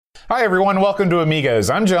Hi, everyone. Welcome to Amigos.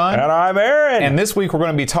 I'm John. And I'm Aaron. And this week we're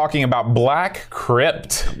going to be talking about Black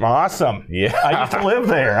Crypt. Awesome. Yeah. I used to live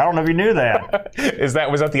there. I don't know if you knew that. Was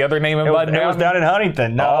that the other name of It Bud? was down in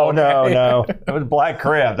Huntington. No. It was Black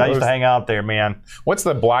Crypt. I used to hang out there, man. What's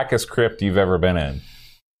the blackest crypt you've ever been in?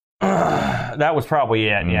 That was probably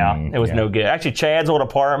it, yeah. It was no good. Actually, Chad's old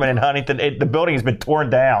apartment in Huntington, the building has been torn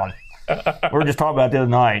down. We were just talking about it the other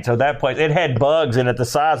night. So that place, it had bugs in it the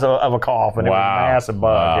size of a coffin. It was a massive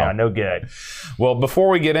bug. Yeah, no good. Well, before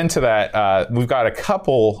we get into that, we've got a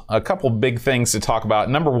couple big things to talk about.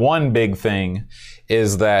 Number one big thing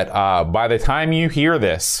is that by the time you hear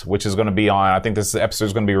this, which is going to be on, I think this episode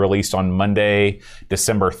is going to be released on Monday,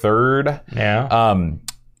 December 3rd. Yeah.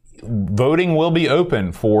 Voting will be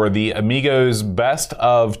open for the Amigos Best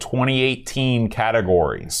of 2018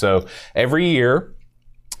 category. So every year,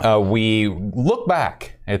 we look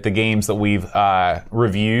back at the games that we've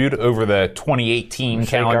reviewed over the 2018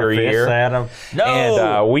 calendar year. No!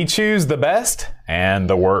 And we choose the best and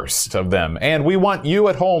the worst of them. And we want you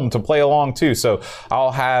at home to play along too. So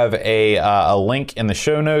I'll have a link in the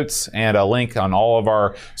show notes and a link on all of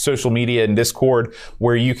our social media and Discord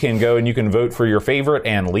where you can go and you can vote for your favorite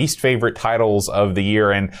and least favorite titles of the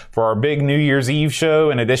year. And for our big New Year's Eve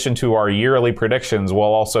show, in addition to our yearly predictions, we'll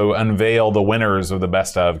also unveil the winners of the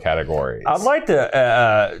best of categories. I'd like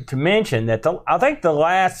to mention that I think the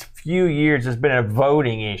last few years has been a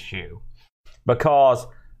voting issue because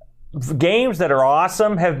games that are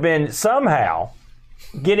awesome have been somehow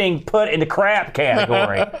getting put in the crap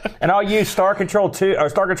category. And I'll use Star Control 2 or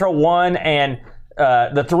Star Control 1 and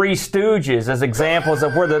the Three Stooges as examples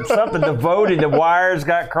of where something devoted, the wires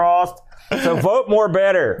got crossed. So vote more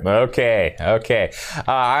better. Okay.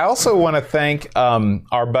 I also want to thank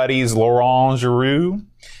our buddies Laurent Giroux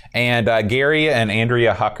and Gary and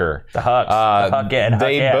Andrea Hucker. The Hucks.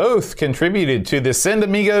 They both contributed to the Send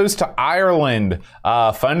Amigos to Ireland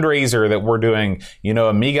fundraiser that we're doing. You know,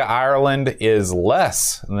 Amiga Ireland is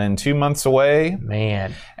less than 2 months away.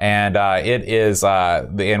 Man. And it is,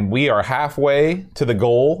 and we are halfway to the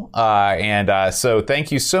goal. So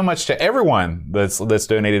thank you so much to everyone that's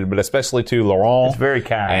donated, but especially to Laurent. It's very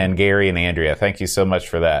kind. And Gary and Andrea. Thank you so much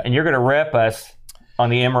for that. And you're going to rep us on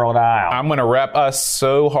the Emerald Isle. I'm going to rep us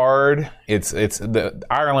so hard.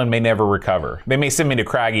 Ireland may never recover. They may send me to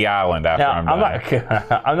Craggy Island after I'm done.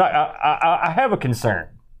 I have a concern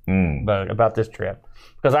about this trip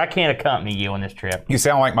because I can't accompany you on this trip. You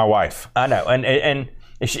sound like my wife. I know, and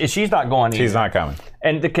she's not going either. She's not coming.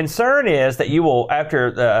 And the concern is that you will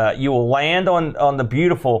you will land on the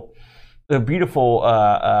beautiful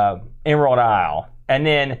Emerald Isle, and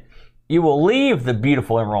then you will leave the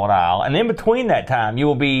beautiful Emerald Isle, and in between that time, you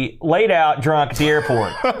will be laid out drunk at the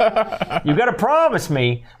airport. You've got to promise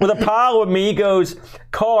me with a pile of Amigos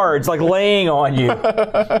cards like laying on you.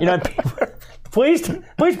 You know, please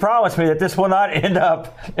promise me that this will not end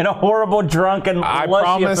up in a horrible drunken I lushy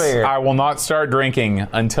promise affair. I will not start drinking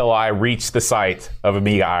until I reach the site of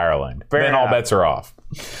Amiga Ireland. Fair then enough. all bets are off.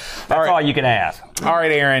 That's all you can ask. All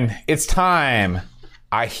right, Aaron, it's time.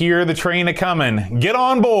 I hear the train a-coming. Get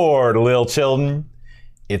on board, Lil Chilton.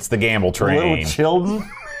 It's the gamble train. Little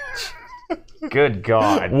Chilton? Good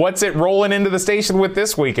God. What's it rolling into the station with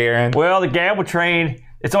this week, Aaron? Well, the gamble train,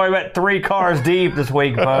 it's only about 3 cars deep this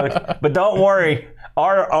week, folks. But don't worry.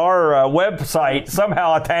 Our website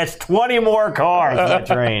somehow attached 20 more cars to that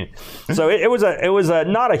train. So it was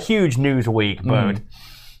not a huge news week,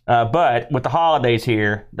 but with the holidays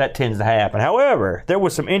here, that tends to happen. However, there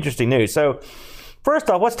was some interesting news. So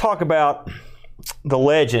first off, let's talk about the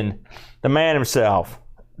legend, the man himself,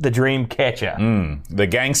 the Dream Catcher. The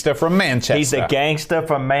gangster from Manchester. He's the gangster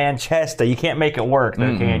from Manchester. You can't make it work,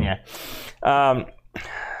 though, can you?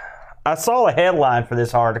 I saw a headline for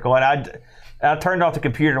this article, and I turned off the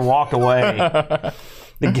computer and walked away.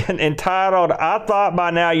 Entitled, "I thought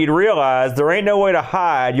by now you'd realize there ain't no way to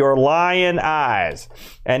hide your lying eyes."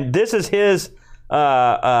 And this is his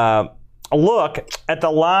look at the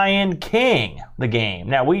Lion King, the game.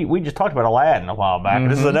 Now, we just talked about Aladdin a while back.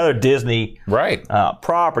 This is another Disney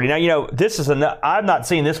property. Now, you know, I've not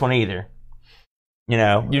seen this one either. You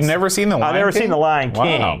know, You've never seen the Lion King? I've never seen the Lion Wow.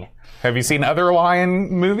 King. Have you seen other Lion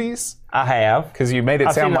movies? I have. Because you made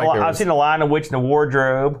it sound like I've seen The Lion, the Witch, and the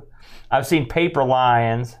Wardrobe. I've seen Paper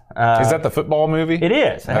Lions. Is that the football movie? It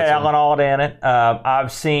is. It had Alan Alda in it.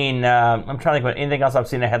 I've seen, I'm trying to think about anything else I've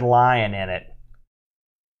seen that had Lion in it.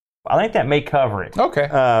 I think that may cover it. Okay.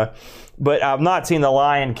 But I've not seen The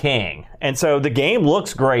Lion King. And so the game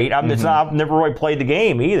looks great. I've never really played the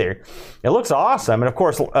game either. It looks awesome. And of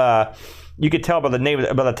course, you could tell by the name,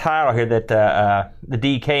 by the title here that the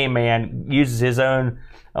DK man uses his own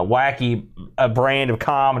wacky brand of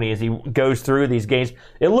comedy as he goes through these games.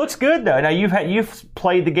 It looks good though. Now you've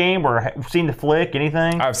played the game or seen the flick?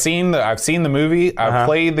 Anything? I've seen the movie. I've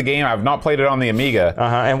played the game. I've not played it on the Amiga.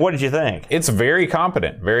 And what did you think? It's very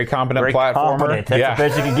competent platformer. Competent. That's the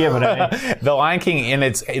best you can give it. Eh? The Lion King, and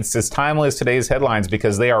it's as timely as today's headlines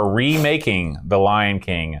because they are remaking The Lion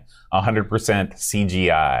King 100%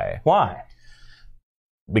 CGI. Why?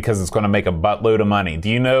 Because it's going to make a buttload of money. Do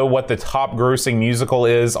you know what the top grossing musical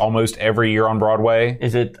is almost every year on Broadway?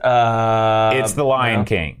 Is it? It's The Lion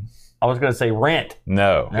King. I was going to say Rent.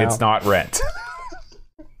 No, it's not Rent.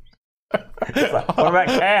 What about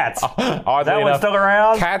Cats? Oddly that one's still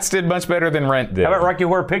around? Cats did much better than Rent did. How about Rocky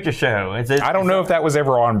Horror Picture Show? I don't know if that was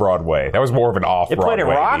ever on Broadway. That was more of an off-Broadway It played at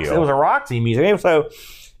Roxy. deal. It was a Roxy music. So,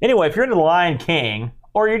 anyway, if you're into The Lion King,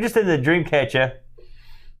 or you're just into Dreamcatcher,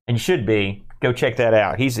 and you should be, go check that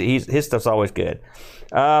out. His stuff's always good.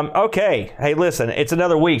 Okay. Hey, listen, it's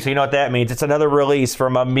another week, so you know what that means. It's another release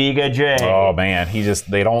from Amiga J. Oh, man.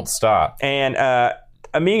 They don't stop. And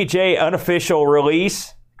Amiga J unofficial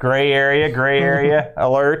release. Gray area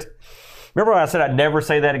alert. Remember when I said I'd never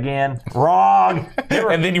say that again? Wrong.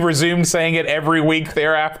 And then you resumed saying it every week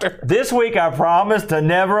thereafter? This week I promise to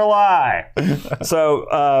never lie.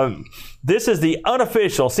 So this is the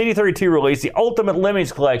unofficial CD32 release, the Ultimate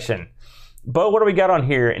Lemmings Collection. Bo, what do we got on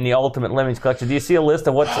here in the Ultimate Lemmings Collection? Do you see a list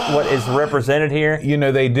of what is represented here? You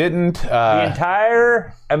know, they didn't... The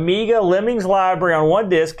entire Amiga Lemmings library on one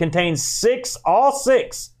disc contains all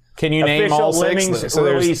six. Can you name all six? Lemmings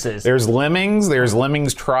releases. There's Lemmings, there's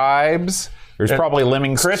Lemmings Tribes, there's probably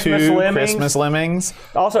Lemmings Christmas 2, Lemmings. Christmas Lemmings.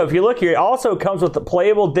 Also, if you look here, it also comes with the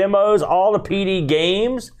playable demos, all the PD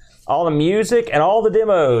games, all the music, and all the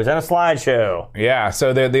demos, and a slideshow. Yeah,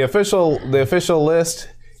 so the official list,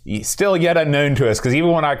 still yet unknown to us, because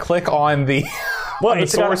even when I click on the,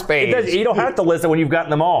 source page... you don't have to list it when you've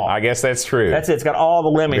gotten them all. I guess that's true. That's it. It's got all the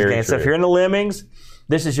Lemmings Very games. true. So if you're in the Lemmings...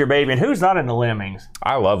 This is your baby. And who's not into Lemmings?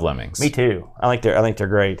 I love Lemmings. Me too. I think they're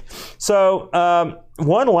great. So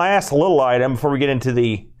one last little item before we get into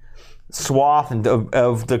the swath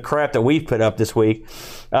of the crap that we've put up this week.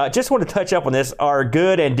 Just want to touch up on this. Our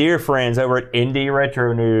good and dear friends over at Indie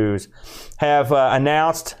Retro News have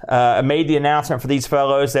made the announcement for these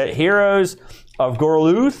fellows that Heroes of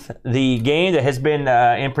Gorluth, the game that has been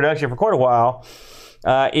in production for quite a while,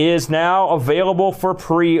 is now available for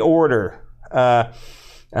pre-order.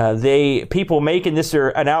 People making this are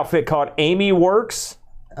an outfit called Amy Works,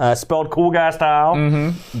 spelled cool guy style.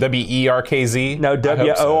 Mm-hmm. WERKZ? No,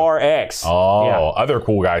 WORX. Oh, Yeah. Other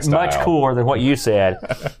cool guy style. Much cooler than what you said.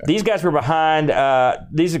 These guys were behind.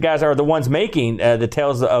 These guys are the ones making the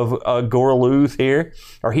Tales of Gorluth here,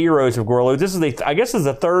 or Heroes of Gorluth. This is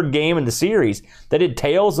the third game in the series. They did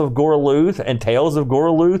Tales of Gorluth and Tales of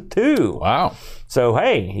Gorluth 2. Wow. So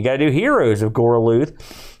hey, you got to do Heroes of Gorluth.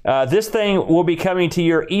 This thing will be coming to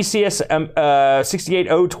your ECS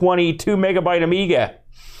 68020 2 megabyte Amiga.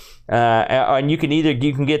 And you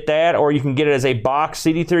can get that, or you can get it as a box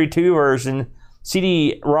CD32 version,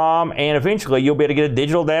 CD-ROM, and eventually you'll be able to get a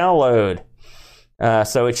digital download.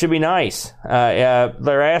 So it should be nice.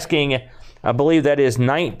 They're asking, I believe that is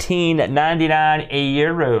 €19.99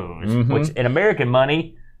 euros, which in American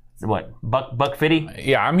money, what, $1.50?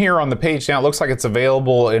 Yeah, I'm here on the page now. It looks like it's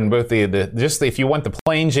available in both if you want the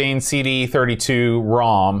plain Jane CD32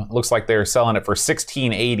 ROM, looks like they're selling it for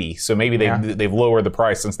 $16.80. So maybe they've lowered the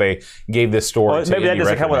price since they gave this store to maybe that Indie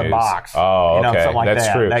doesn't Retro come with a News. box. Oh, okay. Something like That's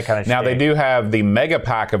that. true. That kind of now shit. they do have the Mega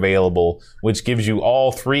Pack available, which gives you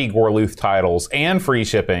all 3 Gorluth titles and free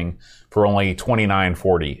shipping for only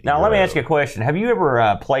 $29.40. Now, let me ask you a question. Have you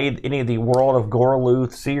ever played any of the World of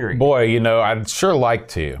Gorluth series? Boy, I'd sure like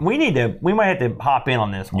to. We might have to hop in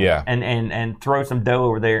on this one. Yeah. And throw some dough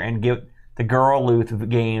over there and give the Gorluth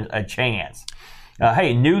games a chance.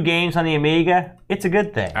 Hey, new games on the Amiga, it's a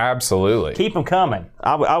good thing. Absolutely. Keep them coming.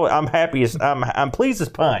 I'm happy I'm pleased as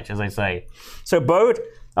punch, as they say. So, Boat,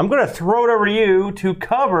 I'm going to throw it over to you to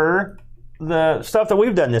cover the stuff that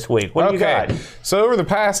we've done this week. What do you got? So over the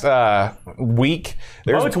past week,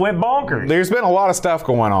 Boats went bonkers. There's been a lot of stuff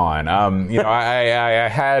going on. I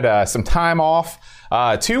had some time off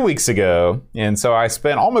 2 weeks ago, and so I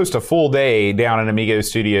spent almost a full day down in Amigo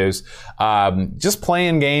Studios just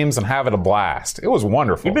playing games and having a blast. It was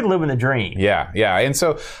wonderful. You've been living the dream. Yeah. And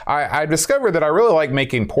so I discovered that I really like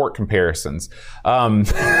making port comparisons.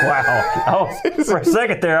 Wow. For a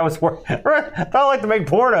second there, I thought I like to make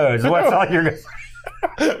pornos. What I thought you were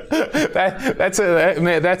that's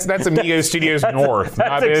Amigo Studios North.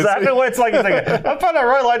 That's exactly what it's like. I thought I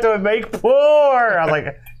really like to make porn. I was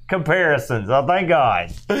like, comparisons. Oh, thank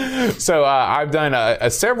God. So I've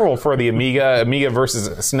done several for the Amiga versus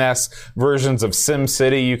SNES versions of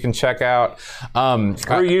SimCity you can check out.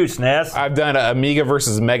 Screw you, SNES. I've done Amiga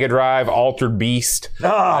versus Mega Drive, Altered Beast.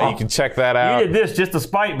 You can check that out. You did this just to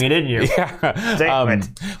spite me, didn't you? Yeah. Damn it.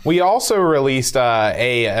 We also released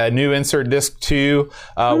a new Insert Disc 2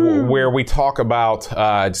 where we talk about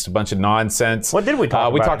just a bunch of nonsense. What did we talk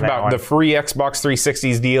about? We talked about the free Xbox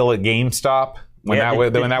 360s deal at GameStop. When that was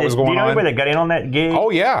going on. Do you know anybody that got in on that gig? Oh,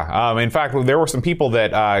 yeah. In fact, there were some people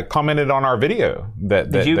that commented on our video.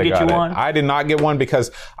 Did you get one? I did not get one because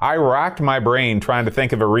I racked my brain trying to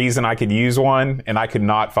think of a reason I could use one, and I could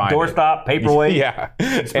not find Doorstop, paperweight, yeah.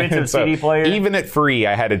 expensive CD player. Even at free,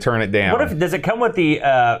 I had to turn it down. Does it come with the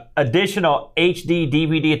additional HD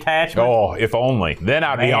DVD attachment? Oh, if only. Then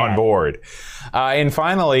I'd be on board. And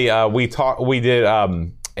finally, we did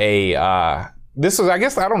this is, I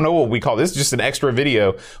guess, I don't know what we call this, just an extra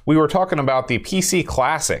video. We were talking about the PC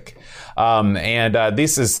Classic. And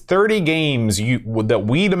this is 30 games that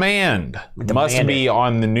we demand must be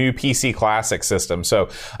on the new PC Classic system. So,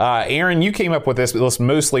 Aaron, you came up with this list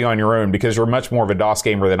mostly on your own because you're much more of a DOS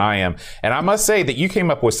gamer than I am. And I must say that you came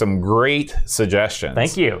up with some great suggestions.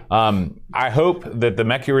 Thank you. I hope that the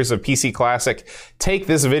Mechers of PC Classic take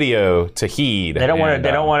this video to heed. They don't want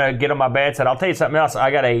to get on my bad side. I'll tell you something else.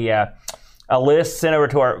 I got a list sent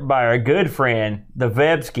over by our good friend, the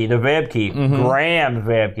Vebke, Graham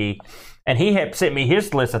Vebke, and he had sent me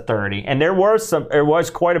his list of 30. And there was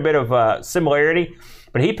quite a bit of similarity,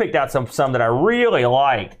 but he picked out some that I really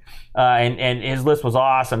liked, and his list was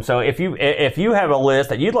awesome. So if you have a list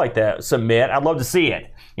that you'd like to submit, I'd love to see it.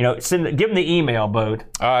 Give them the email, Bode.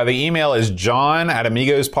 The email is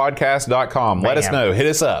john@amigospodcast.com. Let us know. Hit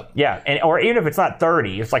us up. Yeah, or even if it's not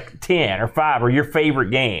 30, it's like 10 or 5 or your favorite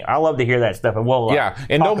game. I love to hear that stuff, and we'll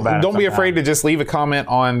and don't be afraid to just leave a comment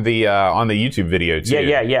on the YouTube video too.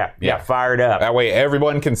 Yeah. Fire it up. That way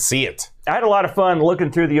everyone can see it. I had a lot of fun looking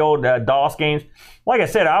through the old DOS games. Like I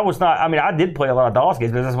said, I did play a lot of DOS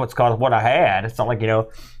games, but that's what I had. It's not like,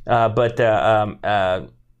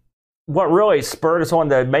 what really spurred us on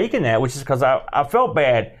to making that, which is because I felt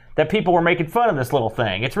bad that people were making fun of this little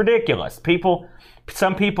thing. It's ridiculous.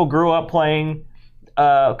 Some people grew up playing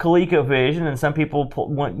ColecoVision, and some people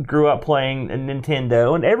grew up playing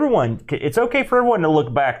Nintendo, and it's okay for everyone to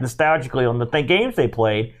look back nostalgically on the games they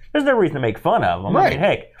played. There's no reason to make fun of them. Right. I mean,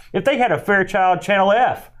 heck, if they had a Fairchild Channel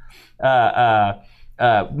F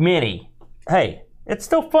Mini, hey, it's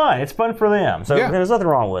still fun. It's fun for them. So there's nothing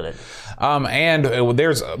wrong with it. And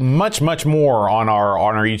there's much, much more on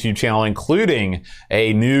our YouTube channel, including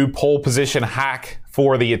a new pole position hack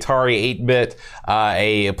for the Atari 8-bit,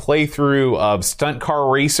 a playthrough of Stunt Car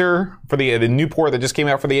Racer for the new port that just came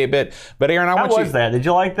out for the 8-bit. But Aaron, How was that? Did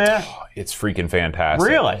you like that? It's freaking fantastic.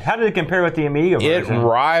 Really? How did it compare with the Amiga version? It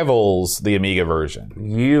rivals the Amiga version.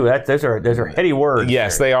 Those are heady words.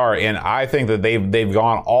 Yes, they are, and I think that they've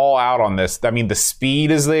gone all out on this. I mean, the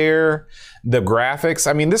speed is there. The graphics,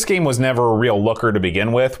 I mean, this game was never a real looker to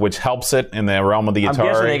begin with, which helps it in the realm of the Atari. I'm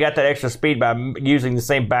guessing they got that extra speed by using the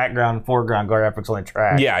same background and foreground graphics on the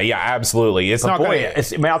track. Yeah, absolutely. It's not going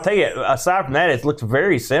to... I'll tell you, aside from that, it looks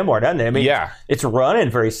very similar, doesn't it? I mean, it's running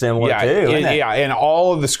very similar, too. And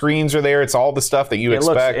all of the screens are there. It's all the stuff that you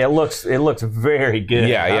expect. It looks very good.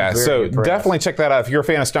 Yeah. So definitely check that out if you're a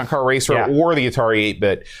fan of Stunt Car Racer or the Atari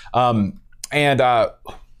 8-bit. And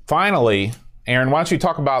finally... Aaron, why don't you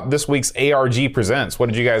talk about this week's ARG Presents? What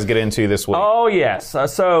did you guys get into this week? Oh, yes.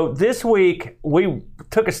 So this week, we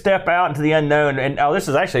took a step out into the unknown. And this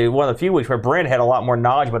is actually one of the few weeks where Brent had a lot more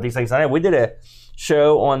knowledge about these things than I did. We did a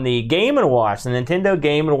show on the Game & Watch, the Nintendo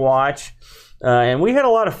Game & Watch. And we had a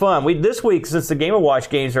lot of fun. This week, since the Game &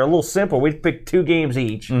 Watch games are a little simple, we picked 2 games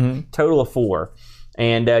each, total of 4.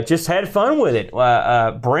 And just had fun with it.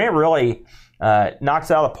 Brent really...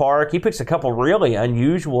 knocks it out of the park. He picks a couple really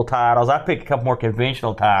unusual titles. I picked a couple more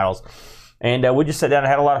conventional titles. And we just sat down and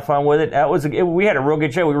had a lot of fun with it. We had a real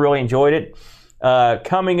good show. We really enjoyed it.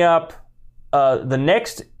 Coming up the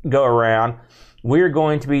next go-around, we're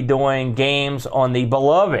going to be doing games on the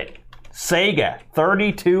beloved Sega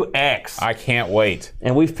 32X. I can't wait.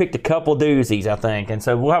 And we've picked a couple doozies, I think. And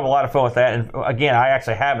so we'll have a lot of fun with that. And again, I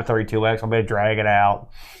actually have a 32X. I'm going to drag it out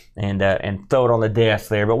and throw it on the desk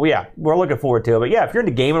there. But we're looking forward to it. But yeah, if you're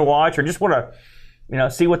into Game & Watch or just want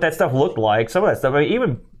to, see what that stuff looked like, some of that stuff, I mean,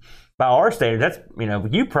 even by our standards,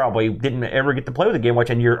 that's, you probably didn't ever get to play with a Game & Watch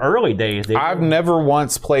in your early days, did you? I've never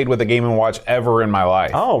once played with a Game & Watch ever in my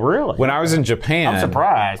life. Oh, really? When I was in Japan, I'm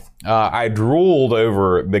surprised. I drooled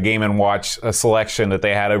over the Game & Watch selection that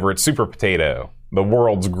they had over at Super Potato. the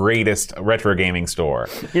world's greatest retro gaming store.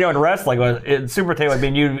 You know, in wrestling, Super Nintendo would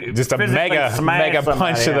mean you Just a mega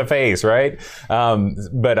punch to the face, right?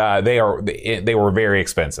 But they were very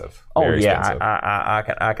expensive. Expensive.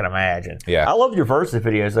 I can imagine. Yeah, I loved your Versus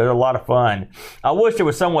videos. They're a lot of fun. I wish there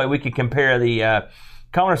was some way we could compare the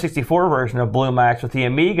Commodore 64 version of Blue Max with the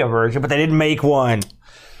Amiga version, but they didn't make one.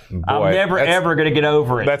 Boy, I'm never ever going to get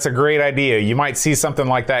over it. That's a great idea. You might see something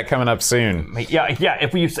like that coming up soon. Yeah.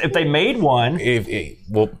 If they made one,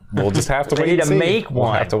 we'll just have to wait. They need and see. to make one.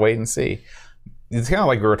 We'll have to wait and see. It's kind of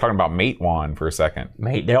like we were talking about Mate One for a second.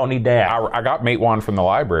 Mate, they don't need that. I got Mate One from the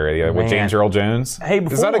library with James Earl Jones. Hey,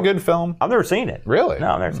 is that a good film? I've never seen it. Really?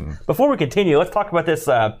 No. Before we continue, let's talk about this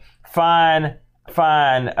fine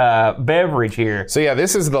beverage here. So yeah,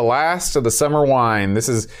 this is the last of the summer wine. This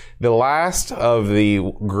is the last of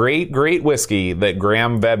the great whiskey that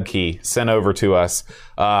Graham Bebke sent over to us.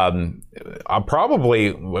 It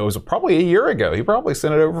was probably a year ago. He probably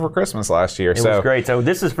sent it over for Christmas last year. It was great. So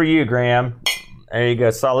this is for you, Graham. There you go.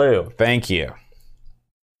 Salud. Thank you.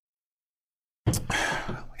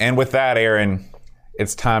 And with that, Aaron,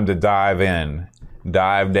 it's time to dive in,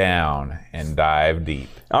 dive down, and dive deep.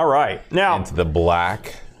 All right. Now, into the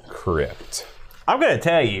Black Crypt. I'm going to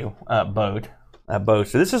tell you, Boat.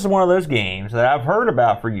 So this is one of those games that I've heard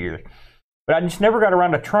about for years, but I just never got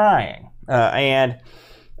around to trying.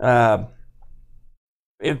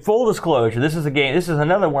 In full disclosure, this is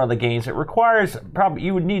another one of the games that requires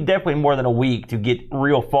you would need definitely more than a week to get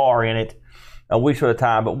real far in it, a week's worth of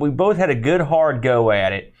time. But we both had a good hard go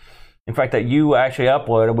at it. In fact, that you actually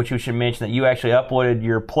uploaded, which we should mention that you actually uploaded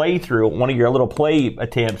your playthrough, one of your little play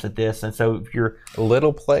attempts at this. And so if you're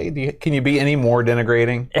little play, can you be any more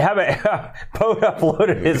denigrating? Poe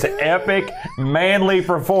uploaded his epic manly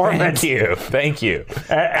performance. Thank you.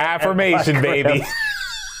 Affirmation, baby.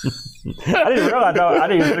 I didn't realize. I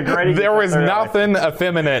didn't even there was nothing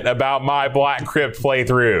effeminate about my Black Crypt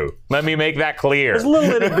playthrough. Let me make that clear. It's a little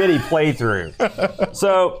itty bitty playthrough.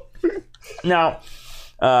 So now,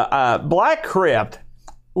 Black Crypt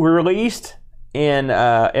was released in.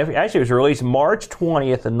 Actually, it was released March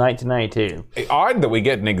 20th of 1992. Odd that we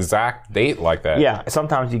get an exact date like that. Yeah,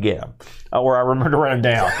 sometimes you get them, or I remember to write them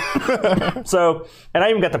down. So, and I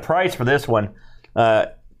even got the price for this one.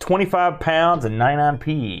 25 pounds and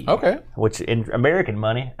 99p. Okay. Which in American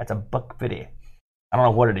money, that's $1.50. I don't know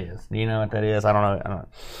what it is. Do you know what that is? I don't know.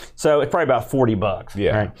 So it's probably about $40.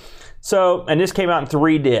 Yeah. Right? So, and this came out in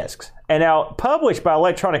 3 discs. And now published by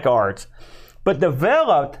Electronic Arts, but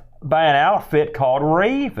developed by an outfit called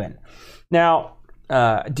Raven. Now,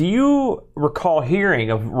 do you recall hearing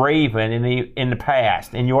of Raven in the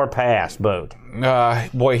past, in your past, Boat?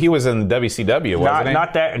 Boy, he was in WCW, wasn't he?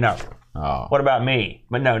 Not that, no. Oh. What about me?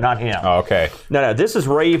 But no, not him. Oh, okay. No. This is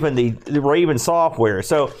Raven, the Raven software.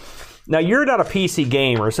 So now you're not a PC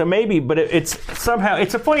gamer, so maybe, but it's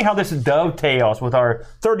funny how this dovetails with our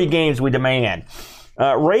 30 games we demand.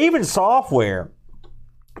 Raven Software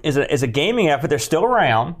is a gaming outfit. They're still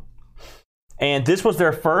around, and this was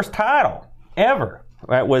their first title ever.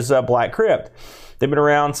 That was Black Crypt. They've been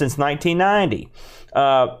around since 1990.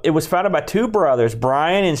 It was founded by 2 brothers,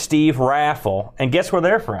 Brian and Steve Raffle, and guess where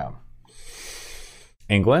they're from?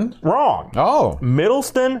 England? Wrong. Oh.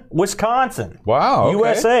 Middleston, Wisconsin. Wow. Okay.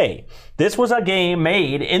 USA. This was a game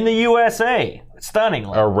made in the USA.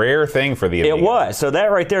 Stunningly. A rare thing for the Amiga. It was. So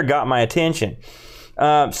that right there got my attention.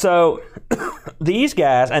 So these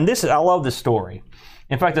guys, and I love this story.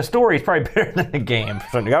 In fact, the story is probably better than the game.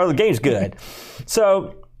 The game's good.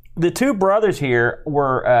 So the 2 brothers here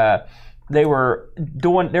were they were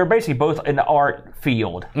basically both in the art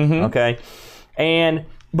field. Mm-hmm. Okay.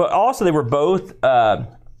 But also they were both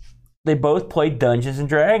they both played Dungeons and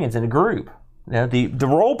Dragons in a group. You know, the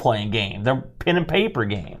role playing game, the pen and paper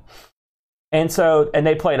game. And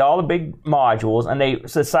they played all the big modules, and they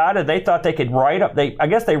decided they thought they could write up. I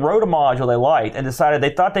guess they wrote a module they liked and decided they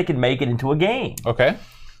thought they could make it into a game. Okay.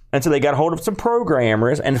 And so they got hold of some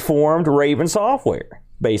programmers and formed Raven Software,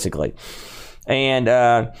 basically. And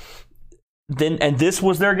this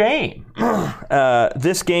was their game.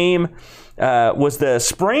 This game was the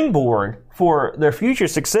springboard for their future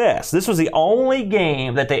success. This was the only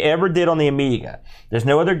game that they ever did on the Amiga. There's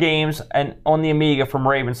no other games on the Amiga from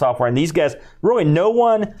Raven Software. And these guys, really the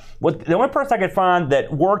only person I could find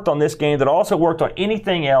that worked on this game that also worked on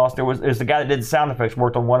anything else, there's the guy that did the sound effects,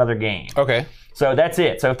 worked on one other game. Okay. So that's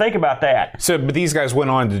it. So think about that. So, but these guys went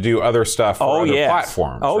on to do other stuff for other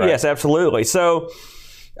platforms. Oh, right? Yes, absolutely. So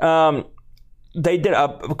they did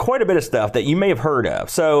quite a bit of stuff that you may have heard of.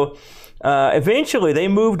 So Eventually, they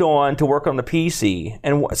moved on to work on the PC,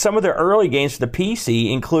 and some of their early games for the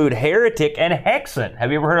PC include Heretic and Hexen.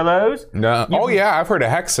 Have you ever heard of those? No. Oh yeah, I've heard of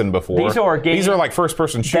Hexen before. These are like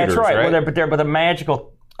first-person shooters. That's right. Right? Well, they're with a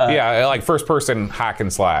magical. Yeah, like first-person hack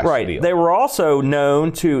and slash. Right. Deal. They were also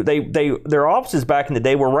known to their offices back in the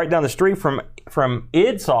day were right down the street from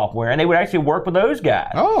id Software, and they would actually work with those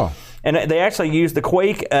guys. Oh. And they actually used the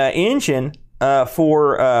Quake engine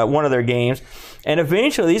for one of their games. And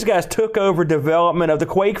eventually, these guys took over development of the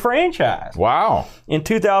Quake franchise. Wow. In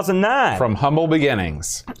 2009. From humble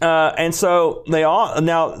beginnings. And so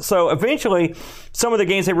so eventually, some of the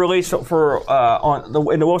games they released for in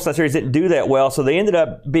the Wolfenstein series didn't do that well, so they ended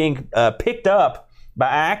up being picked up by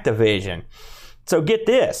Activision. So get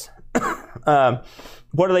this.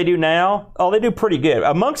 What do they do now? Oh, they do pretty good.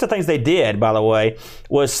 Amongst the things they did, by the way,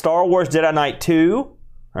 was Star Wars Jedi Knight 2. All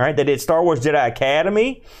right, they did Star Wars Jedi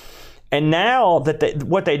Academy. And now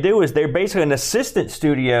what they do is they're basically an assistant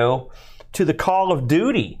studio to the Call of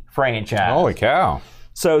Duty franchise. Holy cow.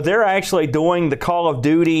 So they're actually doing the Call of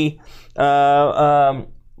Duty,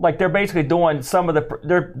 like they're basically doing some of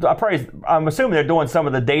I'm assuming they're doing some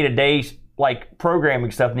of the day-to-day like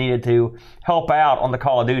programming stuff needed to help out on the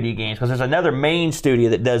Call of Duty games, because there's another main studio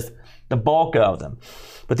that does the bulk of them.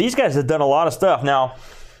 But these guys have done a lot of stuff. Now,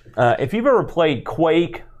 if you've ever played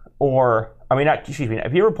Quake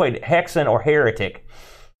if you ever played Hexen or Heretic,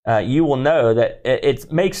 you will know that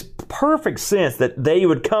it makes perfect sense that they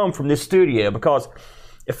would come from this studio, because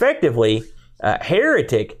effectively,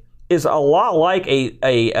 Heretic is a lot like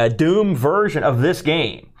a Doom version of this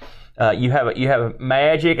game. You have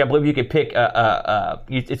magic. I believe you can pick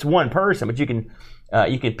it's one person, but you can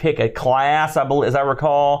pick a class, I believe, as I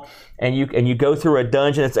recall, and you go through a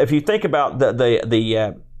dungeon. If you think about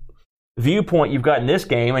the viewpoint you've got in this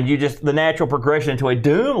game, and the natural progression into a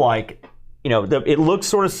Doom, like, it looks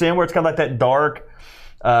sort of similar. It's kind of like that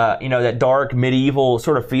dark medieval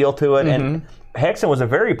sort of feel to it. Mm-hmm. And Hexen was a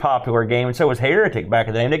very popular game, and so was Heretic back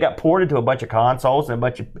in the day. And they got ported to a bunch of consoles and a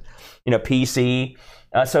bunch of PC.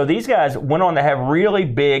 So these guys went on to have really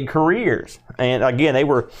big careers. And again, they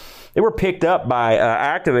were picked up by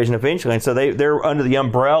Activision eventually, and so they're under the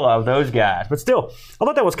umbrella of those guys. But still, I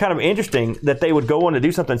thought that was kind of interesting that they would go on to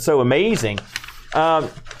do something so amazing.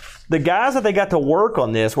 The guys that they got to work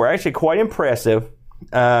on this were actually quite impressive.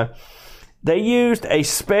 They used a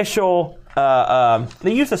special graphics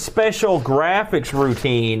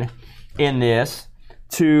routine in this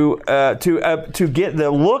to get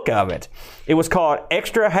the look of it. It was called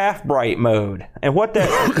Extra Half Bright Mode, and what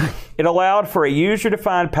that it allowed for a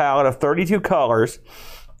user-defined palette of 32 colors,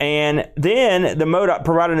 and then the mode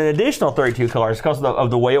provided an additional 32 colors because of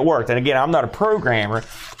the way it worked. And again, I'm not a programmer,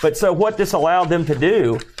 but so what this allowed them to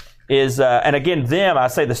do is, and again, I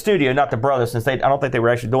say the studio, not the brothers, since I don't think they were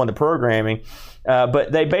actually doing the programming,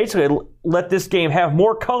 but they basically let this game have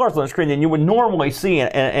more colors on the screen than you would normally see in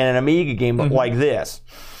an Amiga game like this.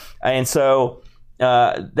 And so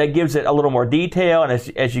that gives it a little more detail, and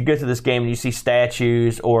as you go through this game and you see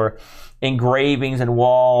statues or engravings and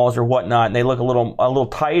walls or whatnot, and they look a little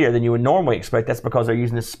tighter than you would normally expect. That's because they're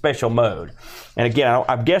using this special mode. And again,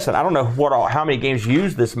 I'm guessing, I don't know how many games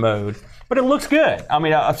use this mode, but it looks good. I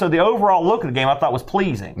mean, so the overall look of the game I thought was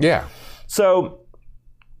pleasing. Yeah. So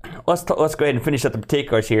let's go ahead and finish up the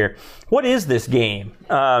particulars here. What is this game?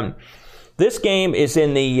 This game is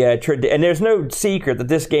in the and there's no secret that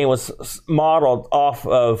this game was modeled off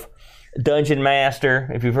of Dungeon Master,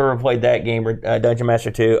 if you've ever played that game, or Dungeon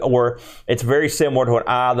Master 2, or it's very similar to an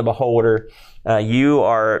Eye of the Beholder. You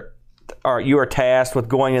are tasked with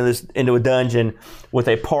going into a dungeon with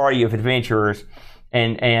a party of adventurers,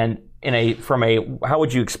 and how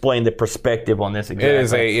would you explain the perspective on this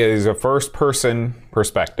exactly? It is a first person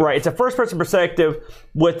perspective. Right, it's a first person perspective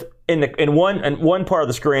in one part of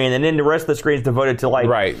the screen, and then the rest of the screen is devoted to like.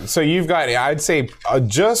 Right. So you've got, I'd say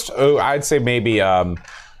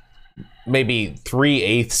maybe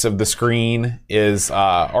 3/8 of the screen is,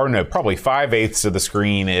 probably 5/8 of the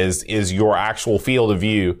screen is your actual field of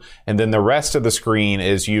view, and then the rest of the screen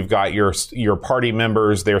is you've got your party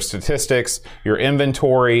members, their statistics, your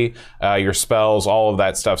inventory, your spells, all of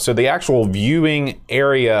that stuff. So the actual viewing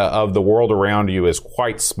area of the world around you is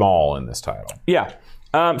quite small in this title. Yeah.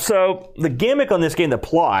 So the gimmick on this game, the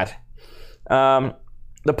plot.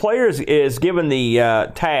 The player is given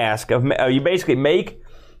the task of you basically make.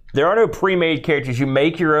 There are no pre-made characters. You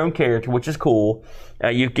make your own character, which is cool.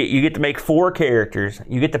 You get to make 4 characters.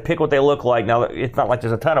 You get to pick what they look like. Now, it's not like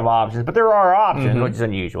there's a ton of options, but there are options, which is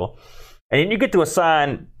unusual. And then you get to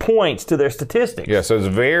assign points to their statistics. Yeah, so it's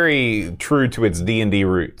very true to its D&D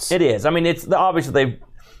roots. It is. I mean, it's obviously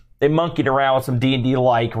they monkeyed around with some D&D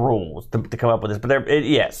like rules to come up with this. But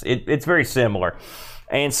it's very similar.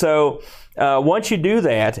 And so once you do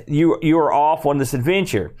that, you are off on this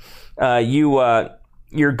adventure.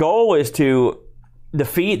 Your goal is to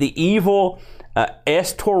defeat the evil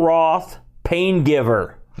Estoroth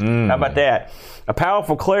Paingiver. How about that? A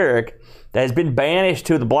powerful cleric that has been banished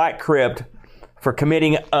to the Black Crypt for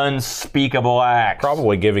committing unspeakable acts.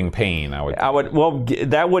 Probably giving pain, I would. Well,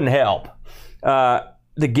 that wouldn't help.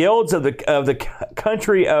 The guilds of the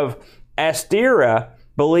country of Astera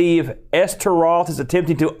believe Estoroth is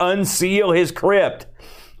attempting to unseal his crypt,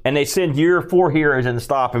 and they send your 4 heroes in to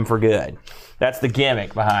stop him for good. That's the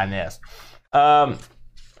gimmick behind this.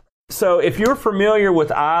 So if you're familiar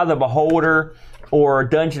with Eye of the Beholder or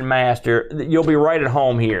Dungeon Master, you'll be right at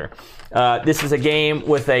home here. This is a game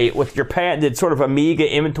with your patented sort of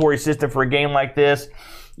Amiga inventory system for a game like this.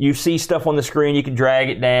 You see stuff on the screen, you can drag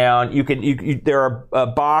it down. There are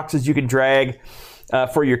boxes you can drag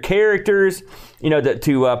for your characters,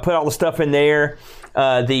 to put all the stuff in there.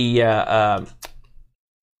 The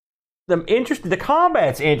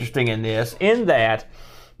combat's interesting in this, in that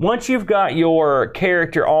once you've got your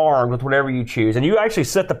character armed with whatever you choose, and you actually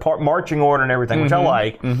set the marching order and everything, which I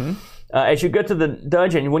like. As you get to the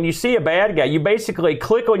dungeon, when you see a bad guy, you basically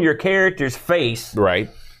click on your character's face, right,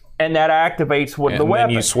 and that activates the weapon. And then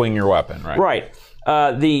you swing your weapon, right? Right.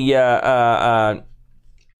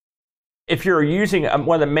 If you're using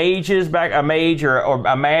one of the mages, a mage or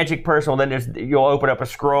a magic person, well, then you'll open up a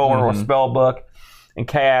scroll or a spell book and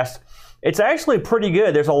cast. It's actually pretty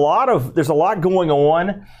good. There's a lot going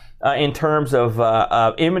on in terms of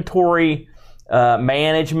inventory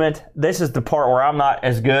management. This is the part where I'm not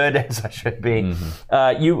as good as I should be.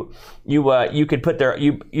 You could put there.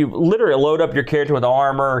 You literally load up your character with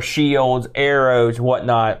armor, shields, arrows,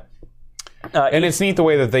 whatnot. And it's neat the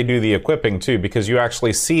way that they do the equipping too, because you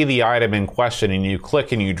actually see the item in question and you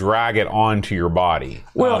click and you drag it onto your body,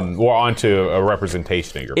 or onto a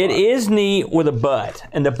representation of your body. It is neat with a butt,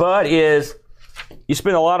 and the butt is you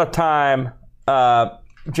spend a lot of time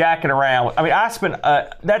jacking around. I mean, I spend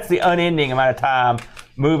that's the unending amount of time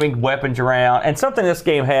moving weapons around. And something this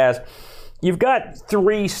game has, you've got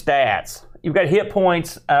 3 stats. You've got hit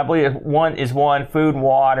points. I believe one is food and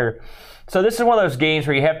water. So this is one of those games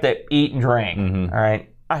where you have to eat and drink. All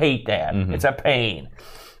right, I hate that. It's a pain.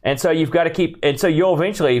 And so you've got to keep. And so you'll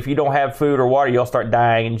eventually, if you don't have food or water, you'll start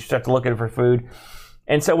dying, and you just have to look for food.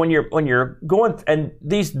 And so when you're going, and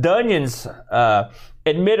these dungeons,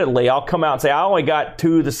 admittedly, I'll come out and say I only got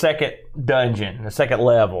to the second dungeon, the second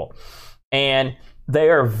level, and they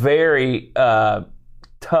are very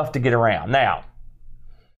tough to get around. Now,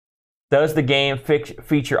 does the game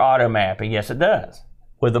feature auto mapping? Yes, it does,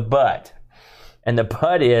 with a but. And the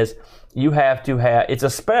but is you have to have, it's a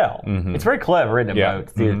spell. It's very clever, isn't it, Bo,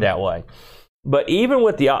 to do it that way. But even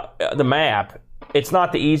with the map, it's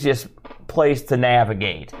not the easiest place to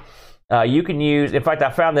navigate. You can use, in fact, I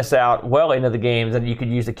found this out well into the game, that you could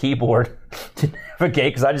use a keyboard to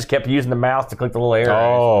navigate, because I just kept using the mouse to click the little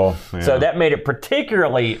arrows. So that made it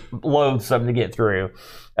particularly loathsome to get through.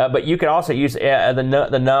 But you can also use the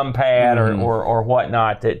numpad or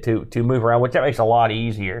whatnot to move around, which that makes it a lot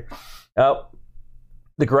easier.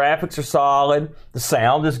 The graphics are solid. The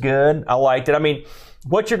sound is good. I liked it. I mean,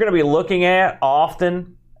 what you're going to be looking at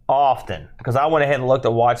often, because I went ahead and looked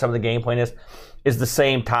to watch some of the gameplay in this, is the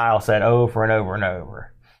same tile set over and over and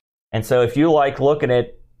over. And so if you like looking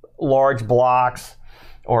at large blocks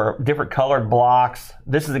or different colored blocks,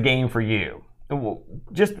 this is a game for you.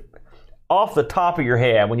 Just off the top of your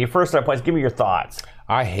head, when you first start playing, give me your thoughts.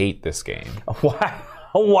 I hate this game.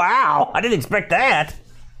 Wow. I didn't expect that.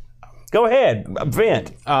 Go ahead,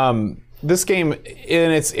 vent. This game,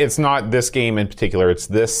 and it's not this game in particular, it's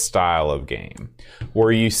this style of game,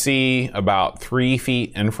 where you see about 3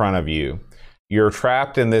 feet in front of you. You're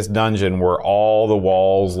trapped in this dungeon where all the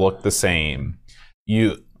walls look the same.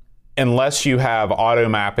 Unless you have auto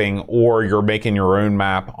mapping or you're making your own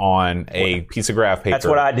map on a piece of graph paper. That's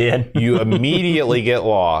what I did. You immediately get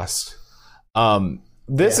lost.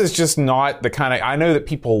 This is just not the kind of... I know that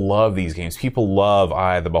people love these games. People love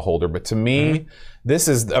Eye of the Beholder. But to me, this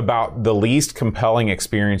is about the least compelling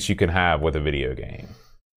experience you can have with a video game.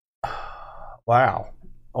 Wow.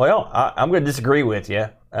 Well, I'm going to disagree with you.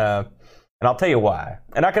 And I'll tell you why.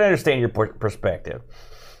 And I can understand your perspective.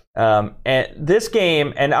 And this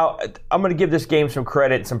game... And I'm going to give this game some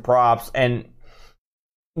credit and some props. And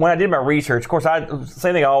when I did my research, of course,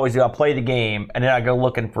 same thing I always do. I play the game, and then I go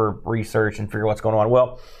looking for research and figure what's going on.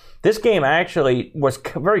 Well, this game actually was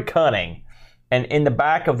very cunning. And in the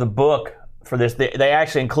back of the book for this. They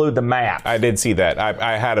actually include the map. I did see that.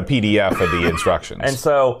 I had a PDF of the instructions. And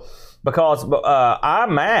so, because I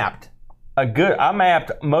mapped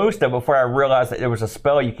most of it before I realized that there was a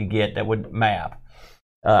spell you could get that would map.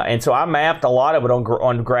 And so I mapped a lot of it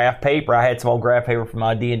on graph paper. I had some old graph paper from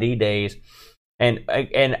my D&D days. And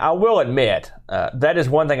I will admit, that is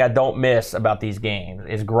one thing I don't miss about these games,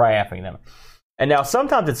 is graphing them. And now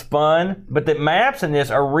sometimes it's fun, but the maps in this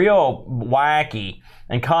are real wacky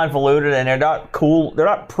and convoluted, and they're not cool. They're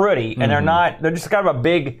not pretty, and they're just kind of a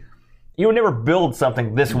big... You would never build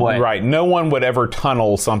something this way. Right. No one would ever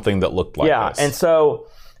tunnel something that looked like this. Yeah, and so...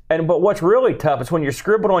 But what's really tough is when you're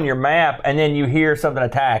scribbled on your map and then you hear something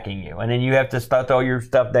attacking you, and then you have to throw your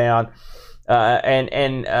stuff down. That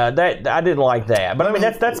I didn't like that. But I mean,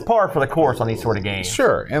 that's par for the course on these sort of games.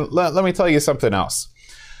 Sure. And let me tell you something else.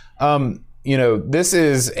 This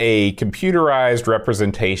is a computerized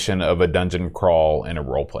representation of a dungeon crawl in a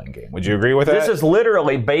role-playing game. Would you agree with that? This is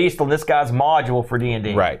literally based on this guy's module for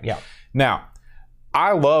D&D. Right. Yeah. Now,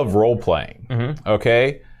 I love role-playing,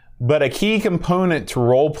 okay? But a key component to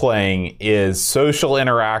role-playing is social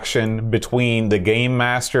interaction between the game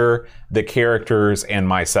master, the characters, and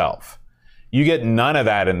myself. You get none of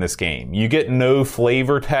that in this game. You get no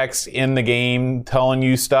flavor text in the game telling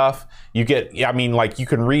you stuff. You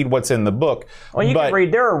can read what's in the book. Well, you can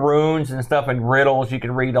read. There are runes and stuff and riddles you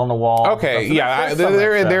can read on the wall. Okay, yeah,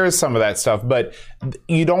 there is some of that stuff, but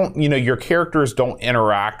you don't. Your characters don't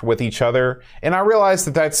interact with each other, and I realize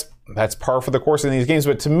that's par for the course in these games.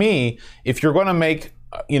 But to me, if you're going to make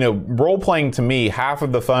role playing, to me, half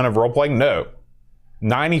of the fun of role playing, no.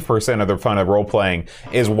 90% of the fun of role-playing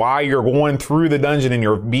is why you're going through the dungeon and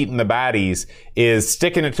you're beating the baddies is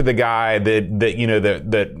sticking it to the guy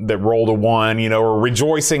that rolled a 1, or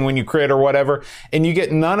rejoicing when you crit or whatever. And you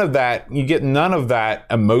get none of that. You get none of that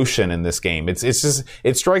emotion in this game. It's just,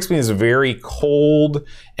 it strikes me as very cold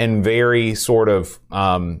and very sort of,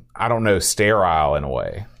 sterile in a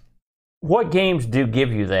way. What games do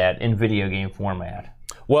give you that in video game format?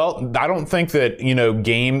 Well, I don't think that,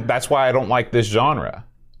 that's why I don't like this genre.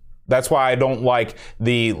 That's why I don't like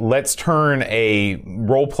let's turn a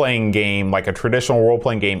role-playing game, like a traditional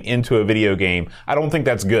role-playing game, into a video game. I don't think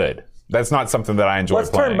that's good. That's not something that I enjoy playing.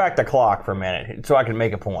 Let's turn back the clock for a minute so I can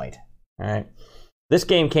make a point. All right. This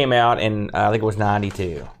game came out in, I think it was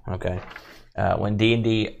 92, okay, when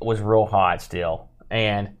D&D was real hot still.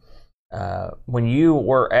 And when you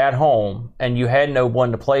were at home and you had no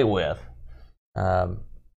one to play with,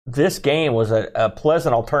 this game was a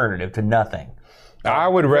pleasant alternative to nothing. I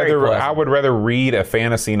would rather read a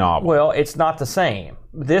fantasy novel. Well, it's not the same.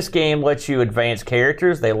 This game lets you advance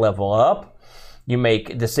characters. They level up. You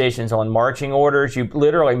make decisions on marching orders. You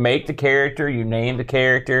literally make the character. You name the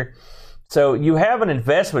character. So you have an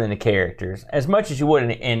investment in the characters as much as you would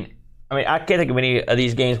in I can't think of any of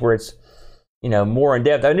these games where it's more in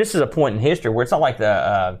depth. I mean, this is a point in history where it's not like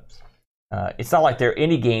it's not like there are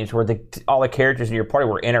any games where all the characters in your party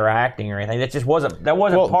were interacting or anything. That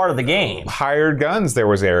wasn't part of the game. Hired Guns, there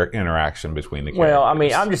was interaction between the characters. Well, I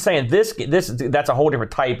mean, I'm just saying that's a whole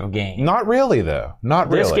different type of game. Not really, though. Not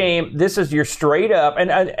really. This game, this is your straight up,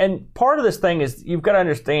 and part of this thing is you've got to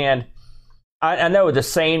understand. I know the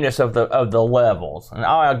sameness of the levels, and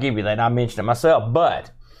I'll give you that. And I mentioned it myself,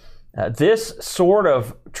 but this sort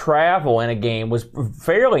of travel in a game was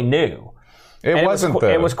fairly new. It wasn't, though.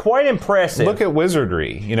 It was quite impressive. Look at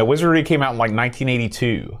Wizardry. Wizardry came out in like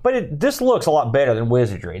 1982. But this looks a lot better than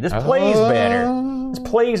Wizardry. This plays better. This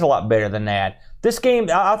plays a lot better than that. This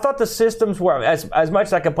game, I thought the systems were, as much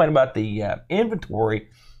as I complain about the inventory,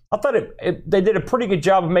 I thought they did a pretty good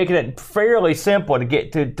job of making it fairly simple to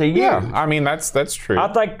get to use. Yeah, I mean, that's true.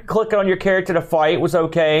 I think clicking on your character to fight was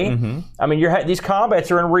okay. Mm-hmm. I mean, these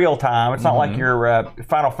combats are in real time. It's not like your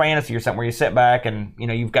Final Fantasy or something where you sit back and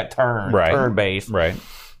you've got turn-based. Right.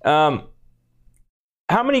 How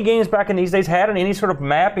many games back in these days had any sort of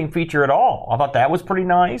mapping feature at all? I thought that was pretty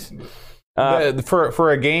nice. For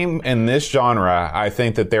a game in this genre, I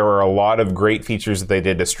think that there were a lot of great features that they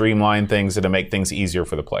did to streamline things and to make things easier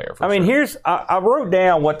for the player. I wrote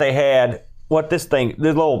down what they had, this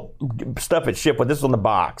little stuff it shipped with. This is on the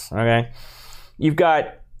box, okay? You've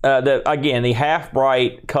got, the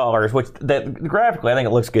half-bright colors, which graphically I think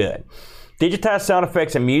it looks good. Digitized sound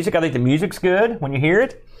effects and music. I think the music's good when you hear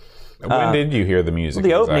it. When did you hear the music?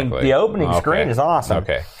 The opening screen is awesome.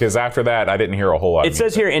 Okay, because after that, I didn't hear a whole lot. It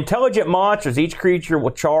says here, intelligent monsters. Each creature will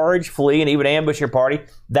charge, flee, and even ambush your party.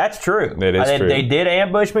 That's true. It is true. They did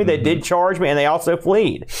ambush me. They did charge me, and they also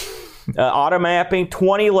fleed. Auto mapping,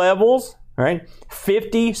 20 levels, right?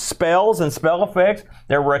 50 spells and spell effects.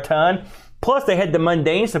 There were a ton. Plus, they had the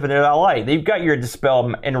mundane stuff in there that I like. They've got your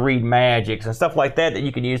dispel and read magics and stuff like that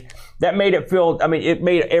you can use. That made it feel, I mean, it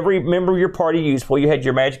made every member of your party useful. You had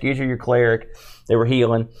your magic user, your cleric, they were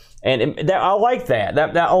healing. And I like that.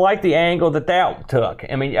 I like the angle that took.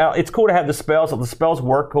 I mean, it's cool to have the spells. So the spells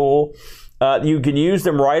work cool. You can use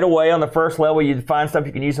them right away on the first level. You find stuff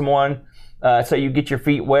you can use them on. So you get your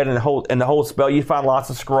feet wet and the whole spell. You find lots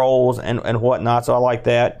of scrolls and whatnot. So I like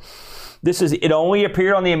that. It only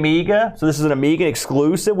appeared on the Amiga, so this is an Amiga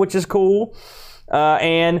exclusive, which is cool.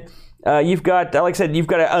 And you've got, like I said, you've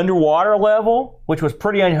got an underwater level, which was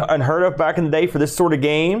pretty unheard of back in the day for this sort of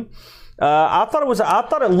game. I thought it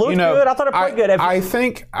looked good. I thought it played good. I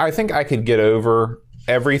think I could get over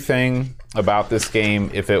everything about this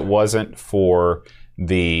game if it wasn't for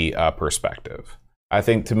the perspective. I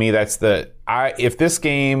think to me that's if this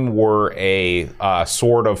game were a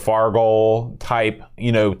sort of Fargo type,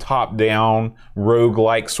 top-down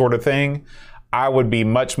roguelike sort of thing, I would be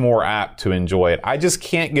much more apt to enjoy it. I just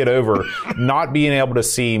can't get over not being able to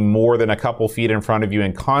see more than a couple feet in front of you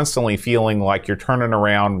and constantly feeling like you're turning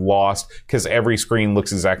around lost because every screen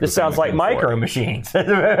looks exactly the same. This sounds like Micro Machines.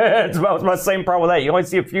 It's about my same problem with that. You only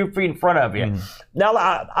see a few feet in front of you. Mm. Now,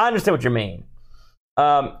 I understand what you mean.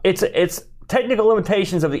 It's technical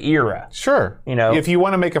limitations of the era. Sure. If you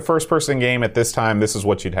want to make a first-person game at this time, this is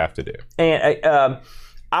what you'd have to do. And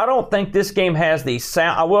I don't think this game has the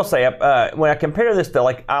sound. I will say, when I compare this to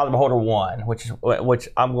like Eye of the Beholder 1, which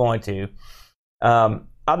I'm going to,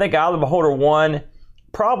 I think Eye of the Beholder 1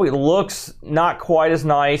 probably looks not quite as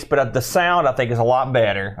nice, but the sound I think is a lot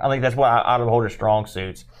better. I think that's what Eye of the Beholder's strong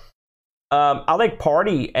suits. I think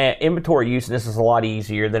party inventory use in this is a lot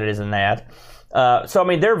easier than it is in that. So, I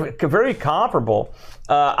mean, they're very comparable.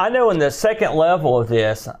 I know in the second level of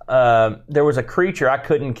this, there was a creature I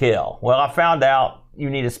couldn't kill. Well, I found out you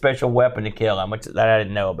need a special weapon to kill him, which that I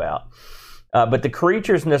didn't know about. But the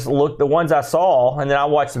creatures in this the ones I saw, and then I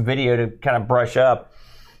watched some video to kind of brush up,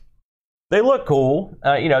 they look cool.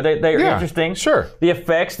 They're interesting. Sure.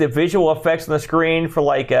 The visual effects on the screen for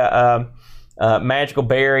like magical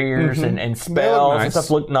barriers and spells and stuff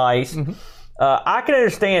look nice. Mm-hmm. I can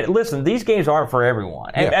understand. Listen, these games aren't for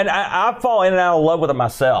everyone, and I fall in and out of love with them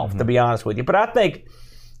myself, to be honest with you. But I think,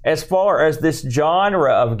 as far as this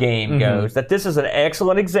genre of game goes, that this is an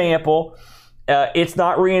excellent example. It's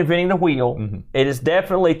not reinventing the wheel. Mm-hmm. It has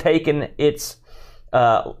definitely taken its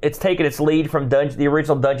lead from the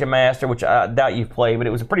original Dungeon Master, which I doubt you've played, but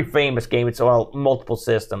it was a pretty famous game. It's on multiple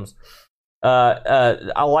systems.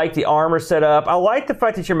 I like the armor setup. I like the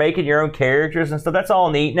fact that you're making your own characters and stuff. That's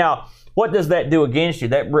all neat. Now, what does that do against you?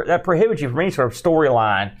 That prohibits you from any sort of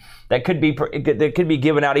storyline that could be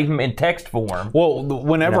given out even in text form. Well,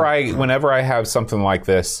 whenever I have something like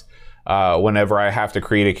this, whenever I have to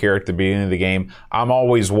create a character at the beginning of the game, I'm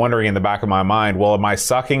always wondering in the back of my mind, well, am I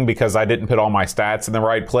sucking because I didn't put all my stats in the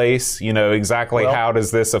right place? How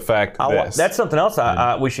does this affect this? That's something else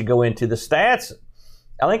we should go into. The stats.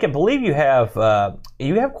 I believe you have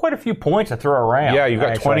quite a few points to throw around. Yeah, you've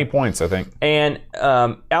got 20 points, I think. And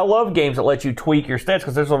I love games that let you tweak your stats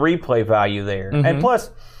because there's a replay value there. Mm-hmm. And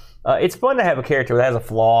plus, it's fun to have a character that has a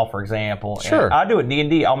flaw, for example. Sure. And I do it in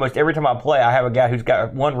D&D almost every time I play. I have a guy who's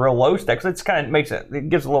got one real low stat because it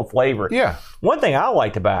gives a little flavor. Yeah. One thing I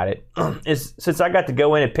liked about it is since I got to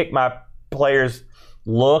go in and pick my players'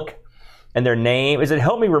 look and their name, is it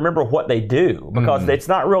helped me remember what they do because it's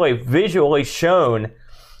not really visually shown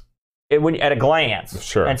at a glance.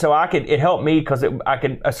 Sure. And so it helped me because I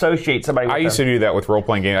could associate somebody with I used to do that with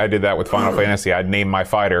role-playing games. I did that with Final Fantasy. I'd name my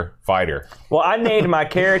fighter. Well, I named my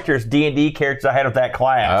characters D&D characters I had of that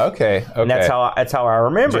class. Okay. And that's how I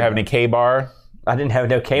remember. Did you have any K-Bar? I didn't have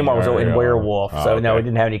no K-Bar. Was in Werewolf. So no, we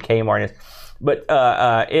didn't have any K-Bar in this. But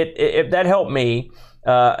that helped me.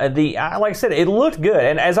 Like I said, it looked good.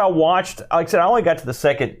 And as I watched, like I said, I only got to the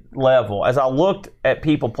second level. As I looked at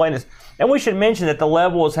people playing this, and we should mention that the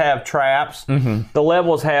levels have traps, the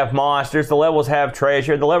levels have monsters, the levels have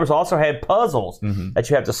treasure, the levels also have puzzles that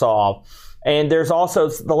you have to solve. And there's also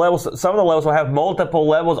some of the levels will have multiple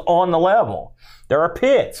levels on the level. There are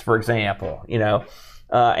pits, for example,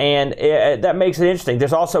 and that makes it interesting.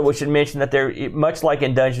 There's also, we should mention that there, much like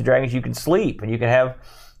in Dungeons & Dragons, you can sleep and you can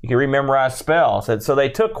rememorize spells. And so they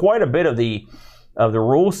took quite a bit of the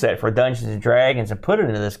rule set for Dungeons & Dragons and put it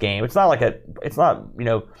into this game. It's not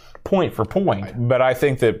point for point. But I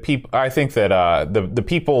think that the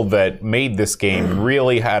people that made this game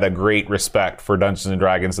really had a great respect for Dungeons &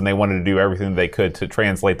 Dragons, and they wanted to do everything they could to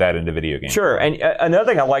translate that into video games. Sure. And another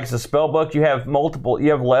thing I like is the spell book. You have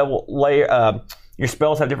your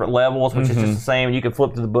spells have different levels, which is just the same. And you can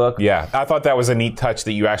flip through the book. Yeah, I thought that was a neat touch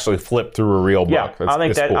that you actually flip through a real book. Yeah, I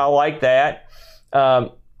think that cool. I like that.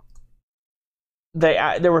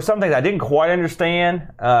 There were some things I didn't quite understand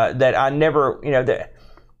that I never, that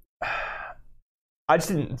I just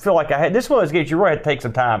didn't feel like I had. This one of those games you really had to take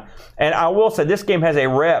some time. And I will say this game has a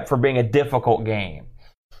rep for being a difficult game.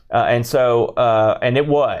 And it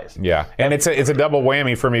was. Yeah, and it's a double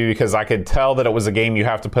whammy for me because I could tell that it was a game you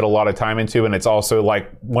have to put a lot of time into, and it's also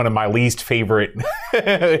like one of my least favorite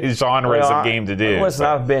genres of game to do. Listen,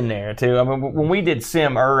 I've been there too. I mean, when we did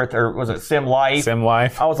Sim Earth, or was it Sim Life? Sim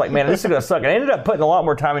Life. I was like, man, this is gonna suck. I ended up putting a lot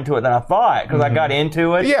more time into it than I thought because I got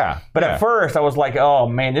into it. Yeah. But at first, I was like, oh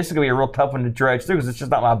man, this is gonna be a real tough one to dredge through because it's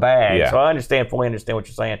just not my bag. Yeah. So I fully understand what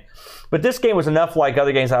you're saying. But this game was enough like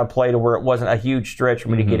other games I've played where it wasn't a huge stretch for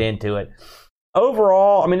me to get into it.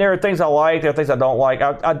 Overall, I mean, there are things I like, there are things I don't like.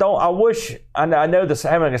 I know this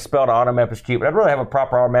having a spelled auto map is cute, but I'd really have a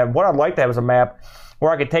proper auto map. What I'd like to have is a map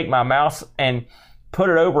where I could take my mouse and put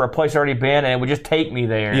it over a place I've already been, and it would just take me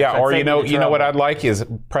there. Yeah, so or you know what I'd like is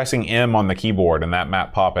pressing M on the keyboard and that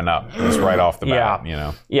map popping up just right off the bat.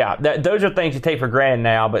 Yeah, those are things you take for granted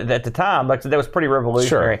now, but at the time, like that was pretty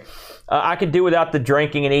revolutionary. Sure. I could do without the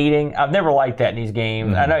drinking and eating. I've never liked that in these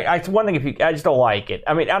games. I know it's one thing I just don't like it.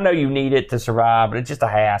 I mean, I know you need it to survive, but it's just a